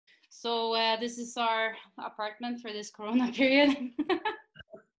So this is our apartment for this Corona period.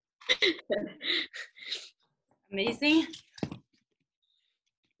 Amazing.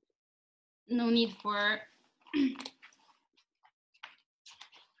 No need for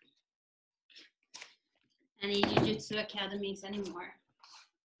any jiu-jitsu academies anymore.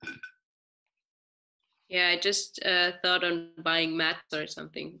 Yeah, I just thought on buying mats or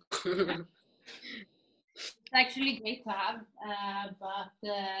something. It's actually great to have, but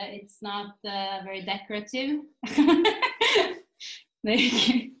it's not very decorative.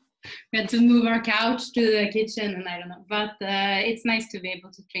 We had to move our couch to the kitchen, and I don't know. But it's nice to be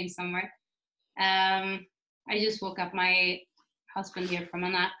able to train somewhere. I just woke up my husband here from a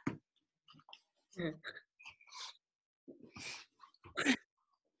nap.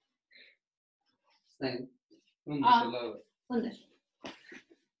 Under.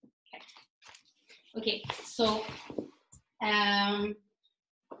 Okay, so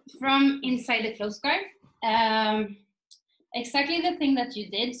from inside the close guard, exactly the thing that you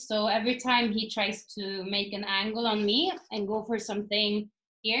did. So every time he tries to make an angle on me and go for something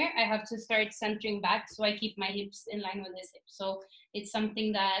here, I have to start centering back so I keep my hips in line with his hips. So it's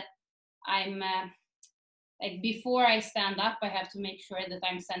something that I'm like before I stand up, I have to make sure that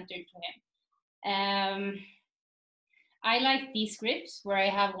I'm centered to him. I like these grips where I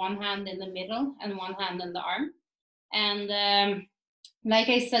have one hand in the middle and one hand in the arm. And like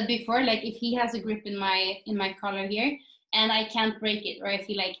I said before, like if he has a grip in my collar here and I can't break it, or I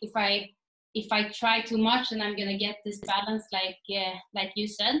feel like if I try too much and I'm gonna get this balance like you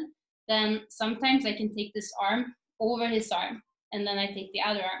said, then sometimes I can take this arm over his arm and then I take the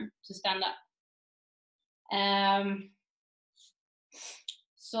other arm to stand up.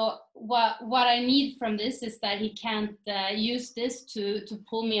 So what I need from this is that he can't use this to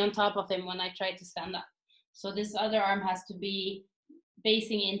pull me on top of him when I try to stand up. So this other arm has to be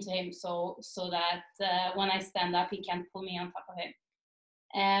basing into him so that when I stand up, he can't pull me on top of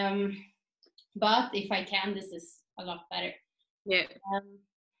him. But if I can, this is a lot better. Yeah.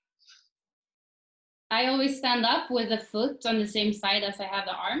 I always stand up with the foot on the same side as I have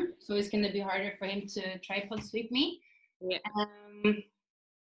the arm, so it's going to be harder for him to tripod sweep me. Yeah.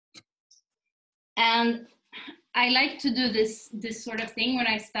 And I like to do this sort of thing when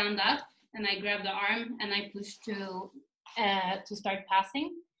I stand up and I grab the arm and I push to start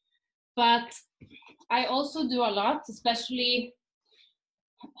passing. But I also do a lot, especially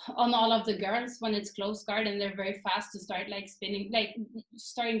on all of the girls when it's close guard and they're very fast to start like spinning, like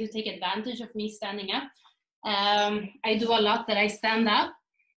starting to take advantage of me standing up. I do a lot that I stand up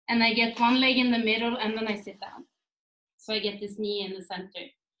and I get one leg in the middle and then I sit down. So I get this knee in the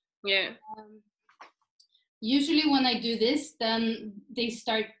center. Yeah. Usually when I do this, then they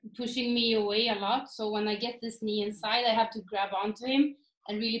start pushing me away a lot. So when I get this knee inside, I have to grab onto him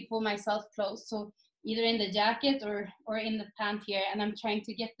and really pull myself close. So either in the jacket or in the pant here, and I'm trying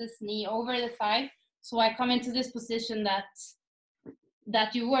to get this knee over the thigh. So I come into this position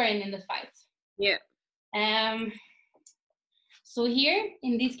that you were in the fight. Yeah. So here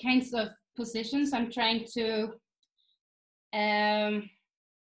in these kinds of positions, I'm trying to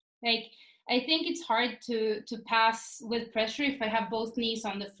like, I think it's hard to pass with pressure if I have both knees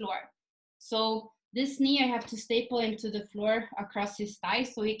on the floor. So this knee I have to staple into the floor across his thigh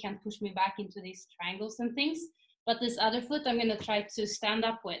so he can push me back into these triangles and things. But this other foot I'm gonna try to stand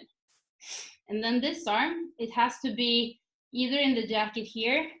up with. And then this arm, it has to be either in the jacket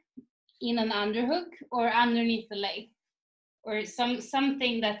here, in an underhook, or underneath the leg, or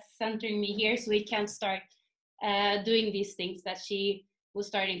something that's centering me here so he can start doing these things that she was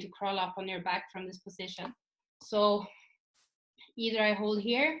starting to crawl up on your back from this position. So either I hold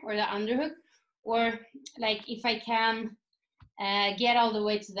here or the underhook, or like if I can get all the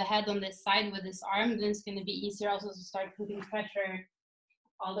way to the head on this side with this arm, then it's going to be easier also to start putting pressure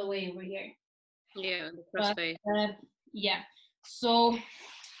all the way over here. Yeah, the crossface. Yeah. So,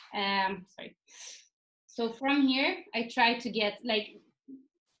 sorry. So from here, I try to get like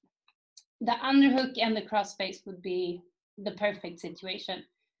the underhook and the crossface would be the perfect situation.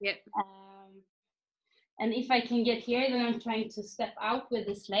 Yeah. And if I can get here, then I'm trying to step out with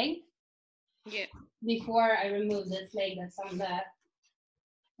this leg. Yeah. Before I remove this leg that's on the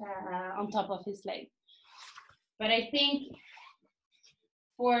on top of his leg. But I think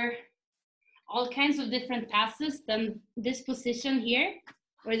for all kinds of different passes, then this position here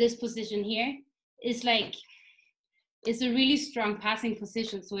or this position here is like, it's a really strong passing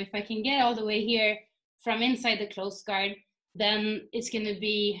position. So if I can get all the way here from inside the close guard, then it's going to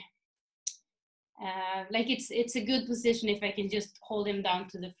be like it's a good position if I can just hold him down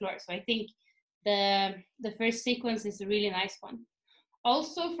to the floor. So I think the first sequence is a really nice one.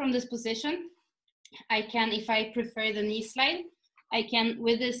 Also from this position, I can, if I prefer the knee slide, I can,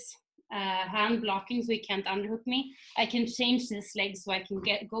 with this hand blocking so he can't underhook me, I can change this leg so I can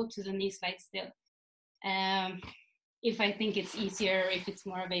go to the knee slide still. If I think it's easier, if it's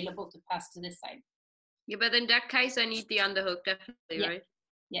more available to pass to this side. Yeah, but in that case, I need the underhook, definitely, yeah. right?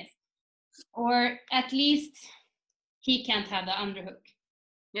 Yes. Or at least he can't have the underhook.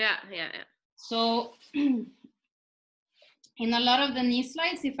 Yeah. So in a lot of the knee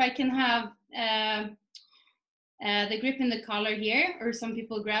slides, if I can have the grip in the collar here, or some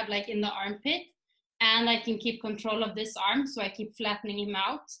people grab like in the armpit, and I can keep control of this arm, so I keep flattening him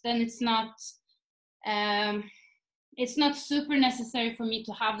out, then it's not super necessary for me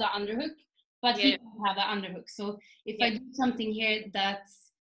to have the underhook, but he can have the underhook. So if I do something here that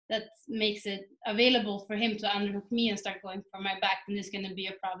makes it available for him to underhook me and start going for my back, then it's going to be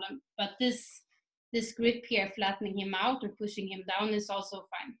a problem. But this grip here, flattening him out or pushing him down, is also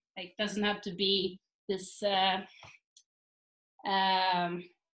fine. Like, doesn't have to be this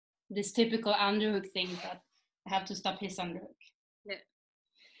this typical underhook thing that I have to stop his underhook. Yeah.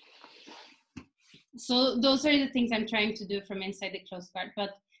 So those are the things I'm trying to do from inside the close guard,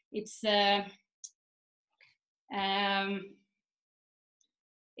 but it's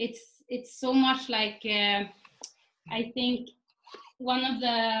so much like I think one of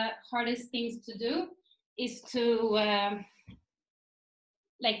the hardest things to do is to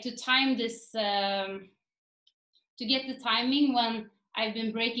to time this, to get the timing when I've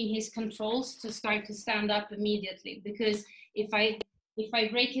been breaking his controls to start to stand up immediately. Because if I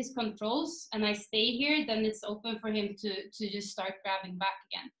break his controls and I stay here, then it's open for him to just start grabbing back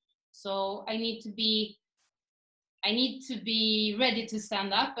again. So I need to be ready to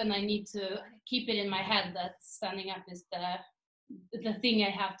stand up, and I need to keep it in my head that standing up is the thing I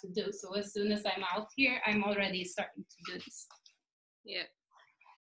have to do. So as soon as I'm out here, I'm already starting to do this. Yeah.